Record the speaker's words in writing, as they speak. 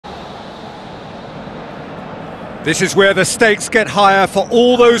This is where the stakes get higher for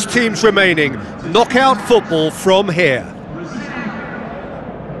all those teams remaining. Knockout football from here.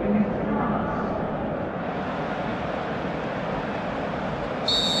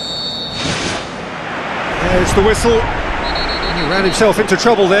 There's the whistle. He ran himself into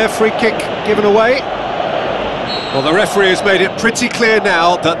trouble there. Free kick given away. Well, the referee has made it pretty clear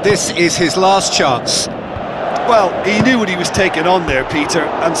now that this is his last chance. Well, he knew what he was taking on there, Peter,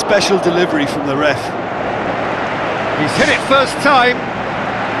 and special delivery from the ref. He's hit it first time.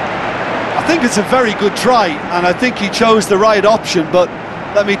 I think it's a very good try, and I think he chose the right option, but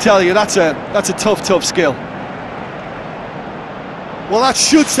let me tell you, that's a tough skill. Well, that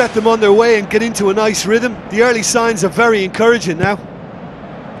should set them on their way and get into a nice rhythm. The early signs are very encouraging now.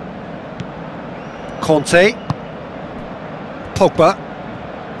 Conte. Pogba.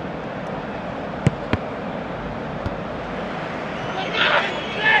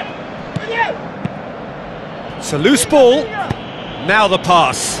 It's a loose ball. Now the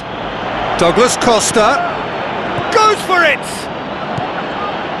pass. Douglas Costa goes for it.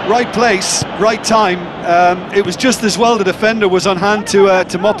 Right place, right time. It was just as well the defender was on hand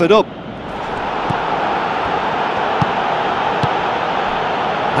to mop it up.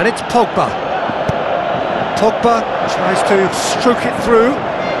 And it's Pogba. Pogba tries to stroke it through.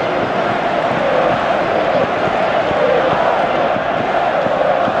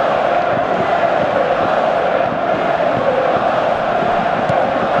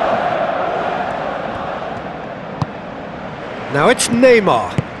 Now it's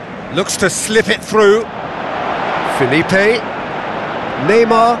Neymar. Looks to slip it through. Felipe.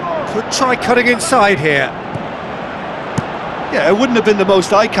 Neymar could try cutting inside here. Yeah, it wouldn't have been the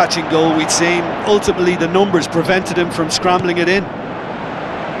most eye-catching goal we'd seen. Ultimately, the numbers prevented him from scrambling it in.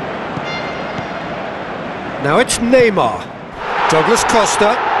 Now it's Neymar. Douglas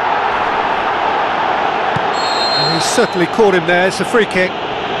Costa. And he certainly caught him there. It's a free kick.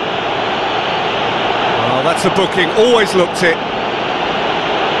 Oh, that's a booking. Always looked it.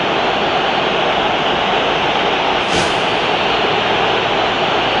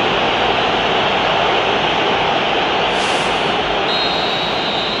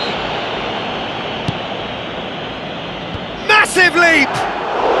 Massive leap!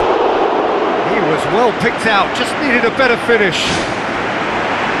 He was well picked out, just needed a better finish.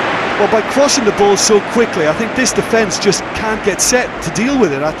 Well, by crossing the ball so quickly, I think this defence just can't get set to deal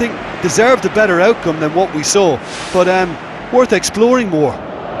with it. I think deserved a better outcome than what we saw, but worth exploring more.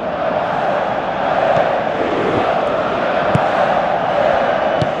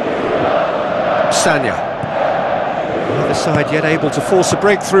 Sanya. Neither side yet able to force a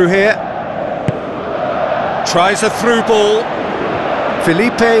breakthrough here. Tries a through ball.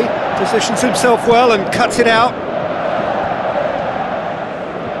 Felipe positions himself well and cuts it out.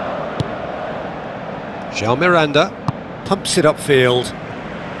 João Miranda pumps it upfield.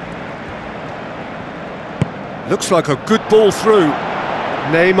 Looks like a good ball through.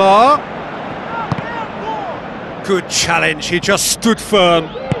 Neymar. Good challenge, he just stood firm.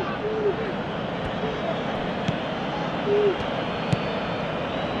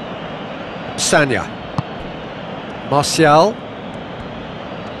 Sanya. Martial.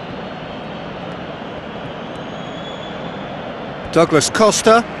 Douglas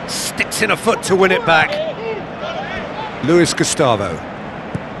Costa sticks in a foot to win it back. Luis Gustavo.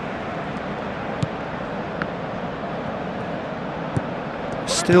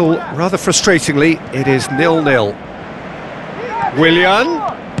 Still, rather frustratingly, it is 0-0. Willian.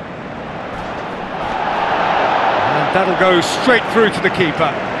 And that'll go straight through to the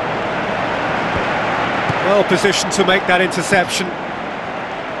keeper. Well positioned to make that interception.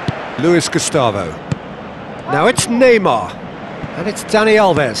 Luis Gustavo. Now it's Neymar. And it's Dani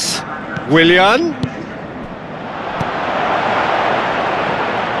Alves. Willian.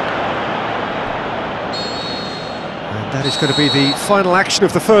 And that is going to be the final action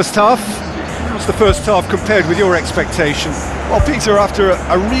of the first half. How's the first half compared with your expectation? Well, Peter, after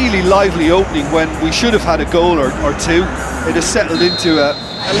a really lively opening when we should have had a goal or two, it has settled into a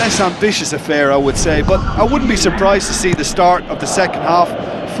less ambitious affair, I would say, but I wouldn't be surprised to see the start of the second half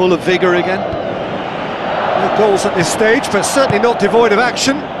full of vigour again. No goals at this stage, but certainly not devoid of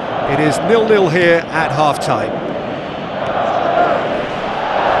action. It is 0-0 here at half-time.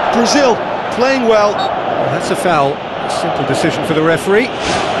 Brazil playing well. That's a foul. Simple decision for the referee.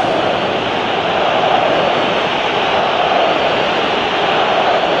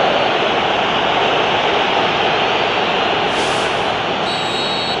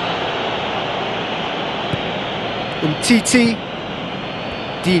 Umtiti,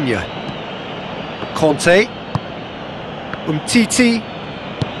 Digne, Conte, Umtiti,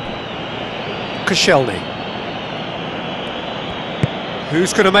 Koscielny,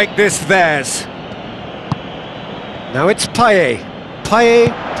 Who's going to make this theirs? Now it's Payet. Payet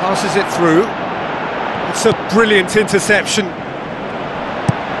passes it through. It's a brilliant interception.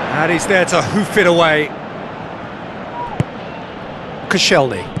 And he's there to hoof it away.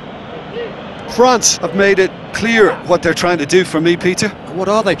 Koscielny. France have made it clear what they're trying to do for me, Peter. What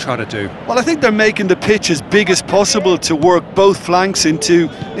are they trying to do? Well, I think they're making the pitch as big as possible to work both flanks into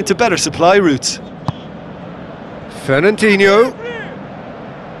better supply routes. Fernandinho.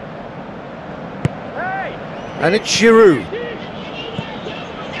 And it's Giroud.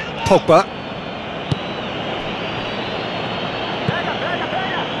 Pogba.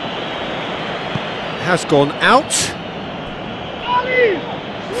 Has gone out.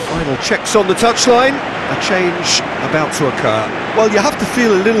 Final checks on the touchline. A change about to occur. Well, you have to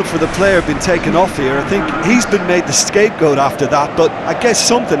feel a little for the player being taken off here. I think he's been made the scapegoat after that, but I guess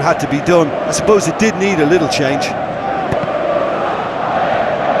something had to be done. I suppose it did need a little change.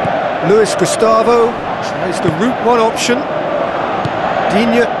 Luis Gustavo tries the route one option.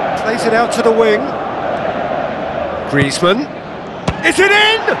 Digne plays it out to the wing. Griezmann. Is it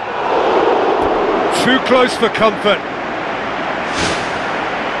in? Too close for comfort.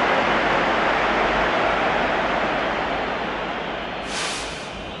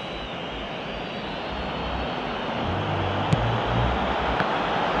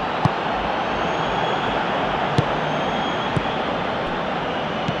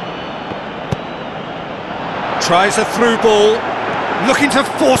 Tries a through ball, looking to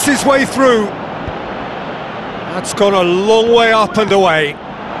force his way through. That's gone a long way up and away.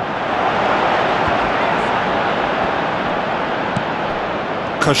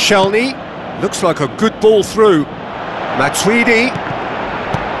 Koscielny, looks like a good ball through. Matuidi.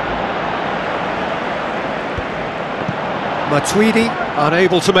 Matuidi,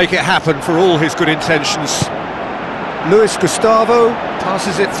 unable to make it happen for all his good intentions. Luis Gustavo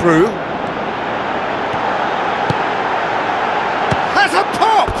passes it through. Has a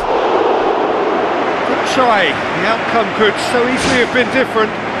pop! Good try. The outcome could so easily have been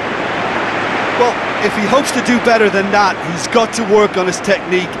different. Well, if he hopes to do better than that, he's got to work on his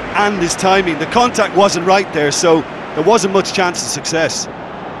technique and his timing. The contact wasn't right there, so there wasn't much chance of success.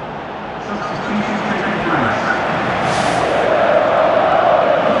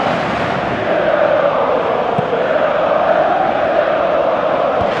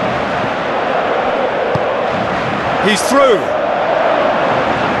 He's through.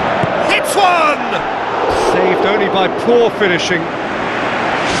 Hits one! Saved only by poor finishing.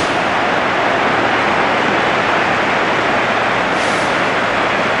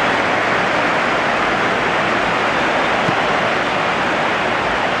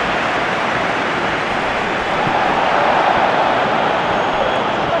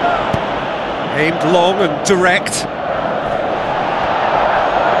 Aimed long and direct.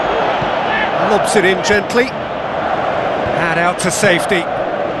 Lobs it in gently. And out to safety.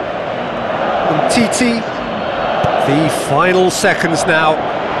 Titi, the final seconds now.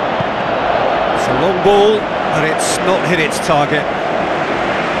 It's a long ball, but it's not hit its target.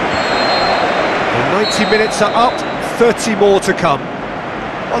 The 90 minutes are up, 30 more to come.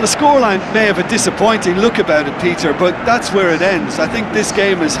 Well, the scoreline may have a disappointing look about it, Peter, but that's where it ends. I think this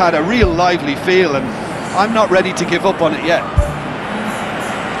game has had a real lively feel, and I'm not ready to give up on it yet.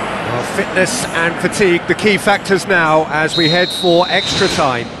 Well, fitness and fatigue, the key factors now as we head for extra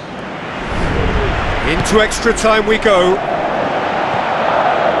time. Into extra time we go.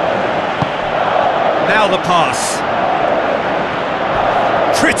 Now the pass.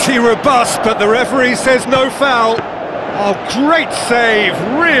 Pretty robust, but the referee says no foul. Oh, great save,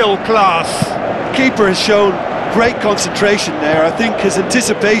 real class. The keeper has shown great concentration there. I think his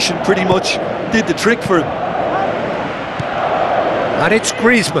anticipation pretty much did the trick for him. And it's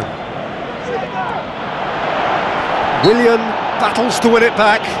Griezmann. Willian battles to win it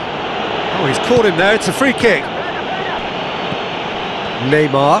back. Oh, he's caught him there, it's a free kick.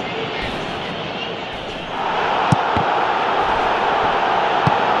 Neymar.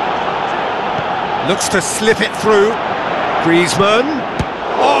 Looks to slip it through. Griezmann.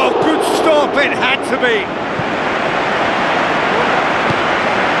 Oh, good stop, it had to be.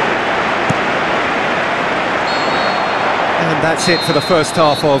 And that's it for the first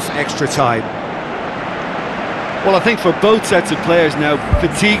half of extra time. Well, I think for both sets of players now,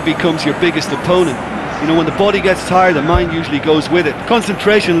 fatigue becomes your biggest opponent. You know, when the body gets tired, the mind usually goes with it.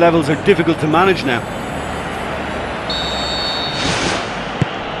 Concentration levels are difficult to manage now.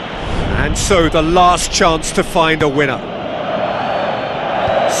 And so the last chance to find a winner.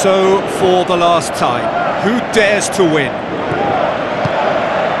 So, for the last time, who dares to win?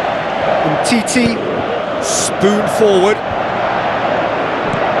 Titi, spoon forward.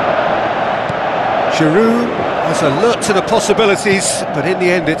 Giroud was alert to the possibilities, but in the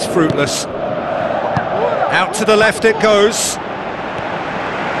end it's fruitless. Out to the left it goes.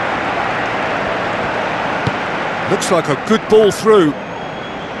 Looks like a good ball through.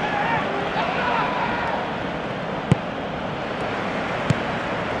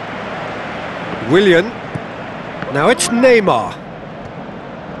 Willian. Now it's Neymar.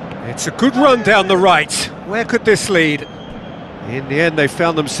 It's a good run down the right. Where could this lead? In the end, they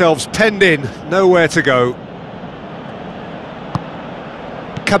found themselves penned in, nowhere to go.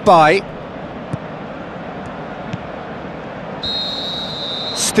 Cabaye.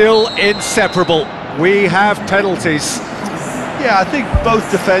 Still inseparable. We have penalties. Yeah, I think both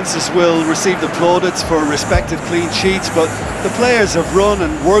defences will receive the plaudits for respective clean sheets, but the players have run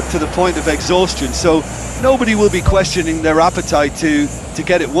and worked to the point of exhaustion, so nobody will be questioning their appetite to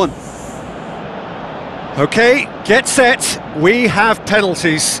get it won. Okay, get set. We have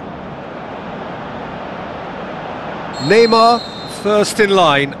penalties. Neymar, first in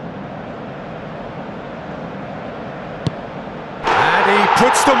line. And he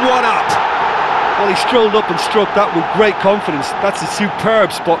puts them one up. Well, he strolled up and struck that with great confidence. That's a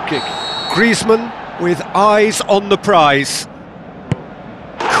superb spot kick. Griezmann with eyes on the prize.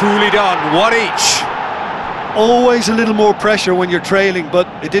 Coolly done, one each. Always a little more pressure when you're trailing, but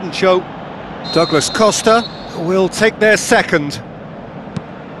it didn't show. Douglas Costa will take their second. He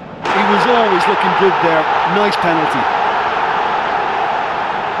was always looking good there. Nice penalty.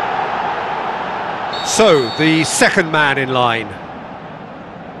 So, the second man in line.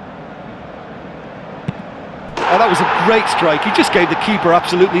 Oh, that was a great strike. He just gave the keeper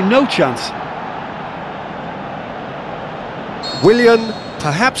absolutely no chance. Willian,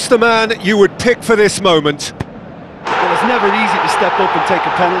 perhaps the man you would pick for this moment. Well, it's never easy to step up and take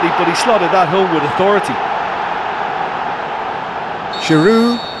a penalty, but he slotted that home with authority.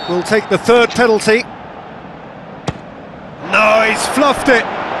 Giroud will take the third penalty. No, he's fluffed it.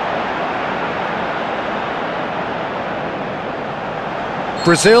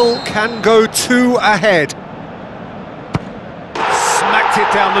 Brazil can go 2 ahead. Smacked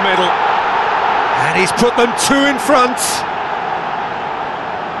it down the middle. And he's put them 2 in front.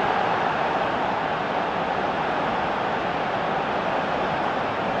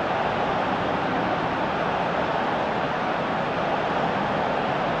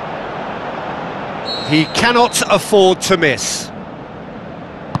 He cannot afford to miss.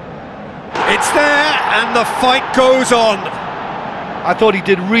 It's there, and the fight goes on. I thought he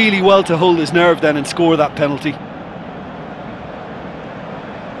did really well to hold his nerve then and score that penalty.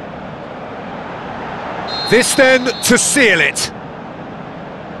 This then to seal it.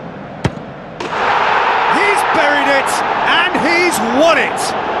 He's buried it, and he's won it.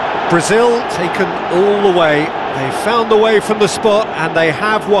 Brazil taken all the way. They found the way from the spot, and they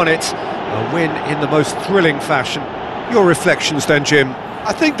have won it. A win in the most thrilling fashion. Your reflections then, Jim?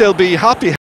 I think they'll be happy.